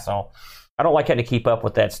hassle. I don't like having to keep up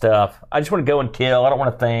with that stuff. I just want to go and kill. I don't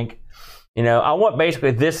want to think. I want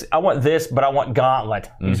basically this. I want this, but I want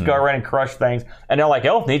Gauntlet. You just go around and crush things. And they're like,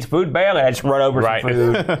 Elf needs food badly. I just run over some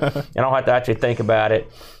food. And I don't have to actually think about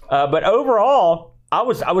it. But overall, I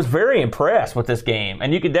was very impressed with this game.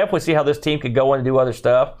 And you could definitely see how this team could go in and do other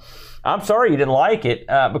stuff. I'm sorry you didn't like it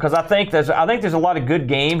because I think there's a lot of good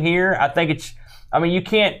game here. I think you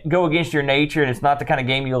can't go against your nature, and it's not the kind of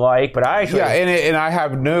game you like. But I actually, and I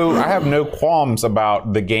have no qualms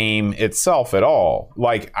about the game itself at all.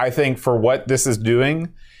 Like, I think for what this is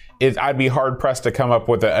doing, I'd be hard pressed to come up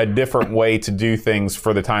with a different way to do things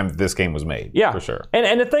for the time that this game was made. Yeah, for sure.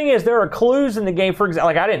 And the thing is, there are clues in the game. For example,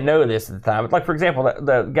 like I didn't know this at the time. Like for example,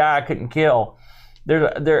 the guy I couldn't kill.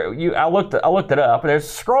 I looked it up. And there's a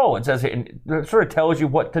scroll. It says it sort of tells you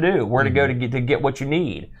what to do, where to go to get what you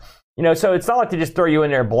need. So it's not like they just throw you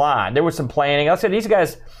in there blind. There was some planning. I said these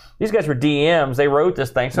guys were DMs. They wrote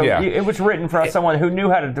this thing, so it was written for someone who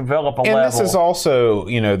knew how to develop a level. And this is also,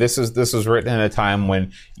 this was written in a time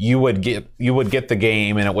when you would get the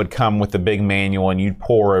game and it would come with the big manual and you'd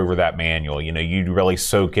pore over that manual. You'd really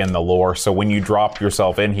soak in the lore. So when you dropped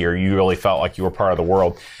yourself in here, you really felt like you were part of the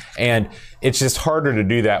world. And it's just harder to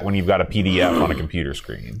do that when you've got a PDF on a computer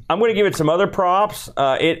screen. I'm going to give it some other props.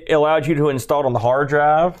 It allowed you to install it on the hard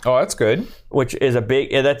drive. Oh, that's good. Which is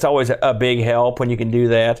that's always a big help when you can do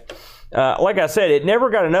that. Like I said, it never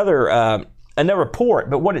got another port,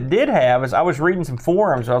 but what it did have is I was reading some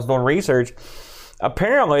forums when I was doing research.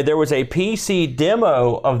 Apparently, there was a PC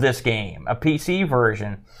demo of this game, a PC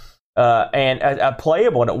version, and a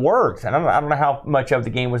playable, and it worked. And I don't know how much of the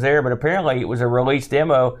game was there, but apparently it was a release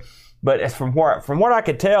demo. But from what I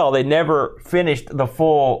could tell, they never finished the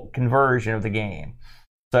full conversion of the game.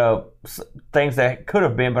 So things that could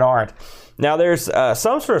have been but aren't. Now there's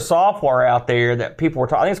some sort of software out there that people were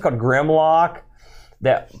talking. I think it's called Grimlock.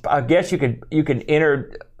 That I guess you can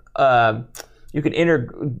enter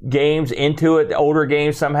games into it, the older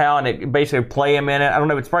games somehow, and it basically play them in it. I don't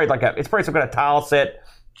know. It's probably some kind of tile set.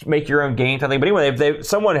 Make your own games, I think. But anyway,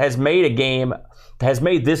 someone has made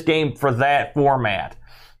this game for that format.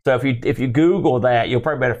 So if you Google that, you'll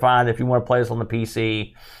probably better find it if you want to play this on the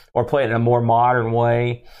PC or play it in a more modern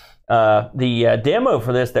way. The demo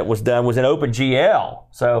for this that was done was in OpenGL,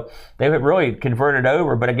 so they had really converted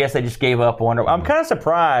over, but I guess they just gave up on it. I'm kind of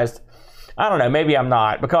surprised. I don't know, maybe I'm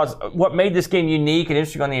not, because what made this game unique and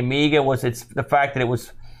interesting on the Amiga was the fact that it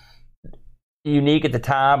was unique at the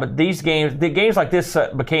time, but the games like this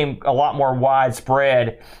became a lot more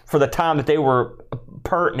widespread for the time that they were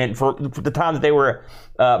pertinent, for the time that they were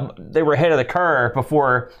ahead of the curve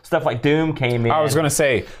before stuff like Doom came in. I was going to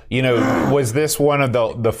say, was this one of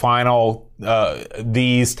the final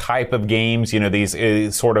these type of games?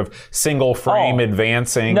 These sort of single frame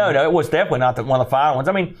advancing. No, it was definitely not one of the final ones.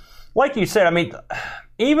 I mean, like you said,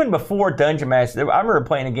 even before Dungeon Master, I remember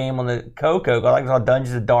playing a game on the Coco, I think it was called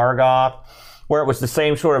Dungeons of Dargoth, where it was the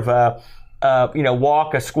same sort of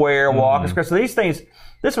walk a square. So these things.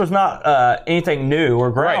 This was not anything new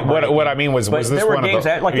or groundbreaking. Right. What I mean was this there were one games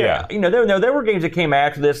of the... there were games that came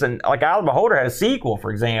after this, and like Isle of Beholder had a sequel,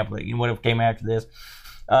 for example, when it came after this.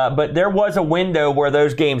 But there was a window where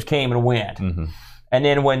those games came and went. Mm-hmm. And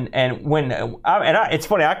then it's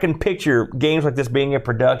funny, I can picture games like this being in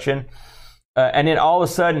production, and then all of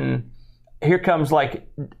a sudden, here comes like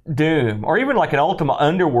Doom, or even like an Ultima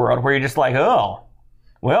Underworld, where you're just like, oh,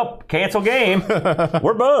 well, cancel game,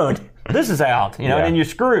 we're boned. This is out, and then you're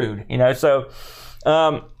screwed, So,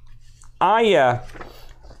 I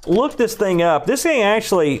looked this thing up. This thing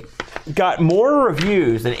actually got more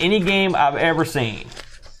reviews than any game I've ever seen,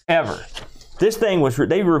 ever. This thing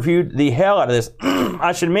they reviewed the hell out of this.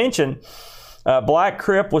 I should mention, Black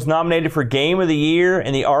Crypt was nominated for Game of the Year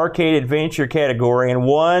in the Arcade Adventure category and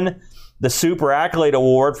won the Super Accolade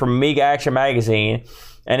Award from Amiga Action Magazine.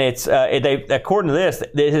 And it's according to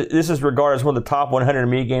this is regarded as one of the top 100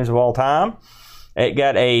 Amiga games of all time. It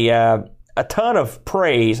got a ton of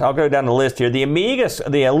praise. I'll go down the list here.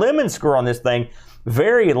 The Lemon score on this thing,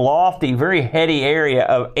 very lofty, very heady area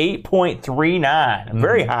of 8.39,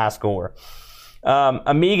 very high score.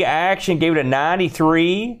 Amiga Action gave it a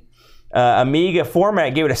 93. Amiga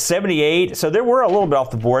Format gave it a 78. So there were a little bit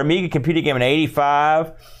off the board. Amiga Computer gave it an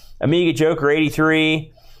 85. Amiga Joker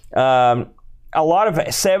 83. A lot of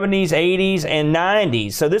 70s, 80s, and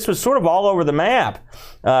 90s. So this was sort of all over the map.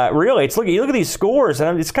 Really, you look at these scores,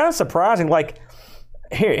 and it's kind of surprising. Like,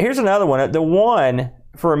 here's another one. The one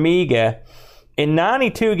for Amiga in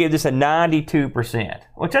 92 gave this a 92%,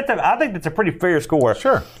 which I think that's a pretty fair score.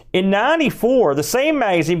 Sure. In 94, the same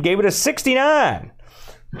magazine gave it a 69.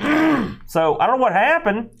 So I don't know what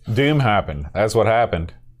happened. Doom happened. That's what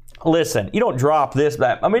happened. Listen, you don't drop this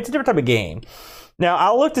back. I mean, it's a different type of game. Now,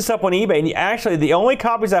 I looked this up on eBay, and actually the only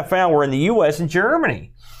copies I found were in the U.S. and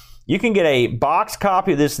Germany. You can get a box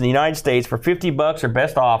copy of this in the United States for $50 or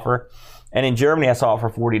best offer, and in Germany I saw it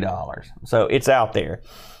for $40. So it's out there.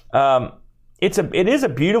 It is a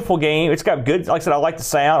beautiful game. It's got good, like I said, I like the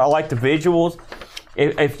sound, I like the visuals.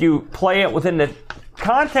 If you play it within the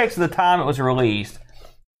context of the time it was released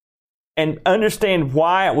and understand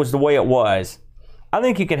why it was the way it was, I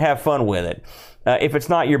think you can have fun with it. If it's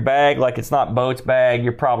not your bag, like it's not Boat's bag,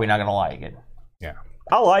 you're probably not going to like it. Yeah.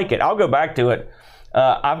 I like it. I'll go back to it.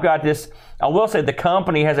 I've got this. I will say the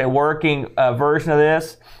company has a working version of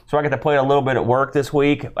this, so I got to play it a little bit at work this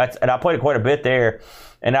week, and I played it quite a bit there.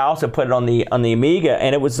 And I also put it on the Amiga,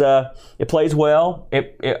 and it plays well.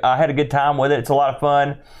 I had a good time with it. It's a lot of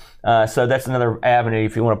fun. So that's another avenue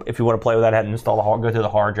if you want to play with that. I hadn't installed go through the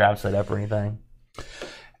hard drive setup or anything.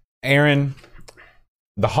 Aaron,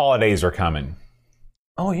 the holidays are coming.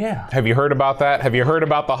 Oh, yeah. Have you heard about that? Have you heard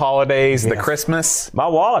about the holidays, the Christmas? My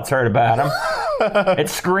wallet's heard about them.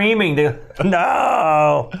 It's screaming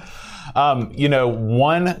no.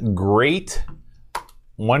 One great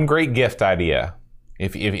gift idea.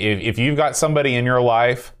 If you've got somebody in your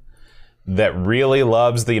life that really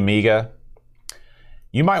loves the Amiga,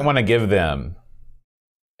 you might want to give them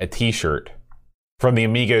a T-shirt from the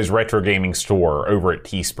Amiga's Retro Gaming Store over at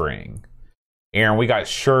Teespring. Aaron, we got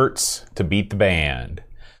shirts to beat the band.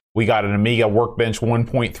 We got an Amiga Workbench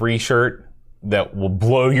 1.3 shirt that will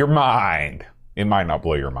blow your mind. It might not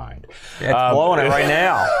blow your mind. It's blowing it right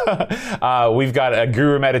now. We've got a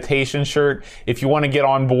Guru Meditation shirt. If you want to get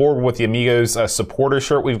on board with the Amigos supporter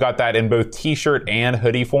shirt, we've got that in both t-shirt and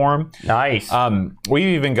hoodie form. Nice. We've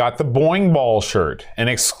even got the Boing Ball shirt, an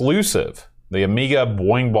exclusive. The Amiga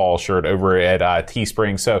Boing Ball shirt over at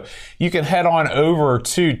Teespring. So you can head on over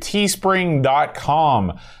to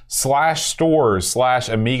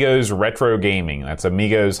teespring.com/stores/Amigos Retro Gaming. That's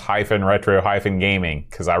Amigos-retro-gaming,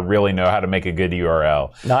 because I really know how to make a good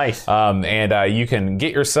URL. Nice. And you can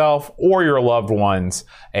get yourself or your loved ones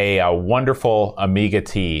a wonderful Amiga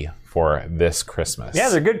tee for this Christmas. Yeah,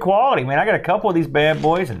 they're good quality, man. I got a couple of these bad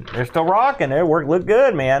boys, and they're still rocking. They look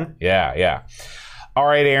good, man. Yeah. All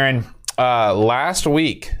right, Aaron. Last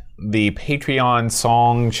week, the Patreon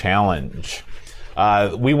Song Challenge.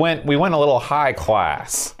 We went a little high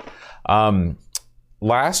class.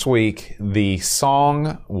 Last week, the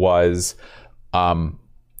song was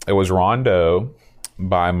it was Rondo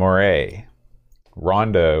by Murray.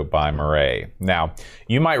 Rondo by Murray. Now,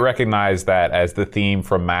 you might recognize that as the theme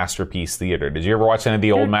from Masterpiece Theater. Did you ever watch any of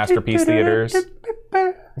the old Masterpiece Theaters?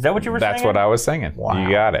 Is that what you were saying? That's what I was singing. Wow. You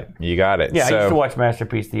got it. Yeah, I used to watch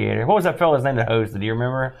Masterpiece Theater. What was that fella's name that hosted? Do you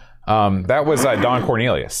remember? That was Don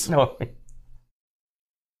Cornelius. No.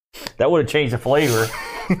 That would have changed the flavor.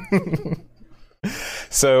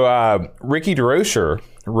 So Ricky DeRocher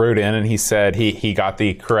wrote in and he said he got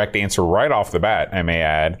the correct answer right off the bat, I may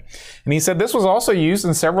add. And he said this was also used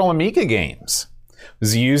in several Amiga games. It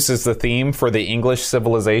was used as the theme for the English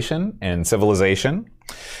Civilization and Civilization.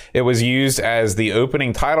 It was used as the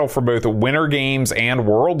opening title for both Winter Games and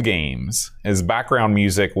World Games as background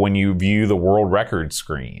music when you view the world record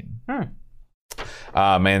screen.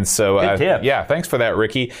 And so, Good tip. yeah, thanks for that,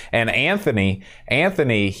 Ricky. And Anthony,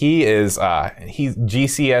 he is he's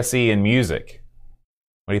GCSE in music.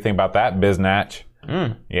 What do you think about that, Biznatch?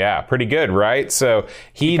 Yeah, pretty good, right? So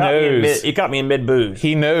he knows. You caught me in mid booze.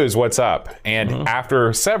 He knows what's up, and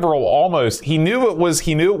after several he knew it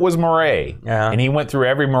was Murray, and he went through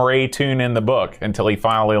every Murray tune in the book until he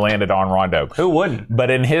finally landed on Rondo. Who wouldn't?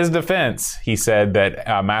 But in his defense, he said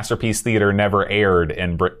that Masterpiece Theater never aired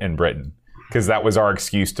in Britain because that was our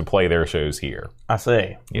excuse to play their shows here. I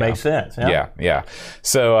see. Yeah. Makes sense. Yeah.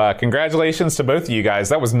 So congratulations to both of you guys.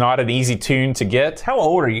 That was not an easy tune to get. How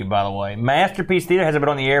old are you, by the way? Masterpiece Theater hasn't been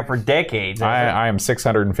on the air for decades. I am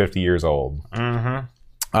 650 years old.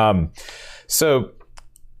 So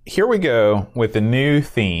here we go with the new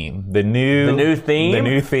theme. The new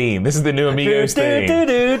theme. This is the new Amigos theme.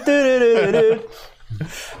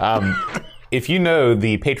 If you know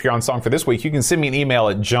the Patreon song for this week, you can send me an email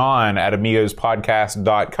at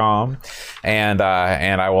john@amigospodcast.com, and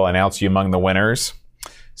I will announce you among the winners.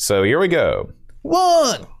 So here we go.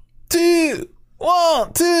 1, 2,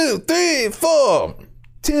 3, 4.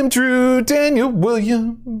 Tim Drew, Daniel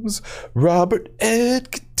Williams, Robert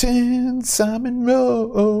Edgerton, Simon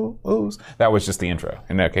Rose. That was just the intro.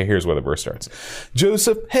 And okay, here's where the verse starts.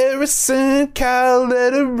 Joseph Harrison, Kyle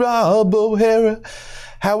Letter, Rob O'Hara,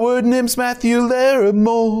 Howard Nims, Matthew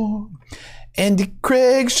Larimore, Andy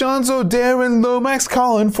Craig, Shanzo, Darren Lomax,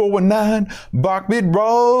 Colin 419, Bachmid,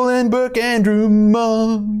 Roland Burke, Andrew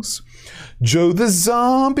Monks, Joe the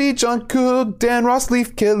Zombie, John Cook, Dan Ross,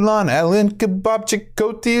 Leaf, Kellon, Alan Kebab,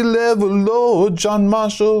 Chicote, Level, John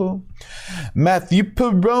Marshall, Matthew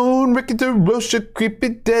Perrone, Ricky DeRocha, Creepy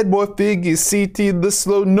Dead Boy, Figgy, CT, The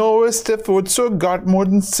Slow, Norris, Stefford, Sorgart,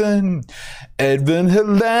 Mortensen, Edvin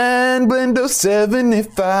Hilland, Blendo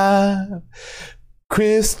 75,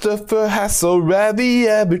 Christopher Hassel, Ravi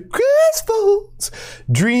Abbott, Chris Foltz,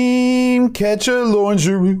 Dreamcatcher, Lauren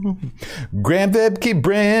Giroux, Graham Vebke,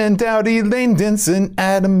 Brand Dowdy, Lane Denson,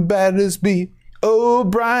 Adam Battersby,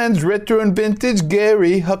 O'Brien's Retro and Vintage,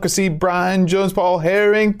 Gary Huckersey, Brian Jones, Paul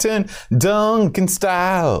Harrington, Duncan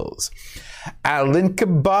Styles, Alan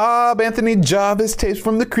Kebab, Anthony Jarvis, Tapes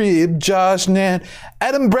from the Crib, Josh Nan,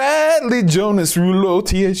 Adam Bradley, Jonas Rouleau,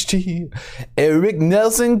 THT, Eric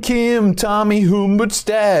Nelson, Kim, Tommy Humbert,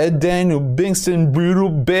 Stad, Daniel Bingston, Brutal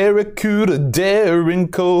Barracuda,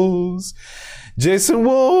 Darren Coles, Jason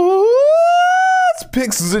Watts,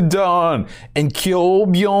 Pixels of Dawn, and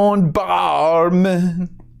Kjolbjorn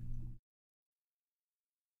Barman.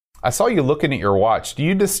 I saw you looking at your watch. Do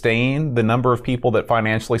you disdain the number of people that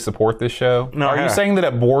financially support this show? No. Are you saying that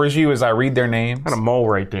it bores you as I read their names? Got a mole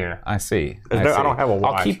right there. I see. I don't have a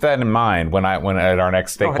watch. I'll keep that in mind when at our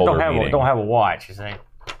next stakeholder meeting. Don't have a watch, you see.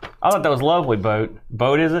 I thought that was lovely, Boat.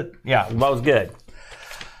 Boat, is it? Yeah, Boat's good.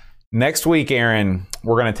 Next week, Aaron,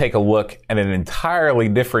 we're going to take a look at an entirely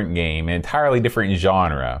different game, an entirely different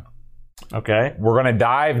genre. Okay. We're going to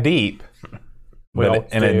dive deep,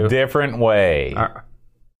 but in a different way.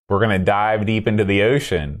 We're going to dive deep into the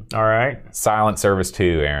ocean. All right. Silent Service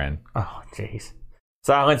 2, Aaron. Oh, jeez.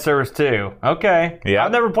 Silent Service 2. Okay. Yeah.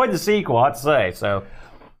 I've never played the sequel, I have to say, so.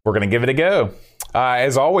 We're going to give it a go.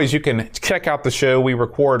 As always, you can check out the show. We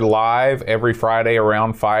record live every Friday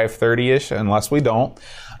around 5:30ish, unless we don't.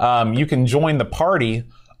 You can join the party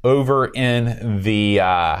over in the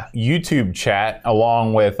YouTube chat,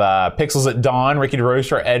 along with Pixels at Dawn, Ricky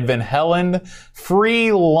DeRocher, Edvin Helland,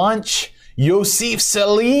 Free Lunch, Yosef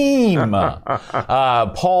Salim,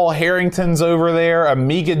 Paul Harrington's over there,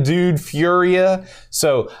 Amiga Dude Furia.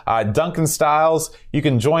 So Duncan Styles, you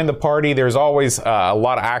can join the party. There's always a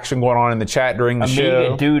lot of action going on in the chat during the show.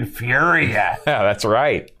 Amiga Dude Furia. Yeah, that's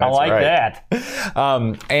right. I like that.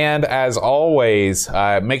 And as always,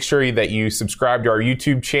 make sure that you subscribe to our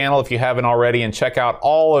YouTube channel if you haven't already, and check out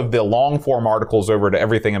all of the long-form articles over at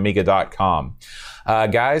everythingamiga.com.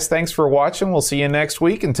 Guys, thanks for watching. We'll see you next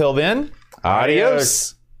week. Until then,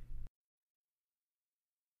 adios.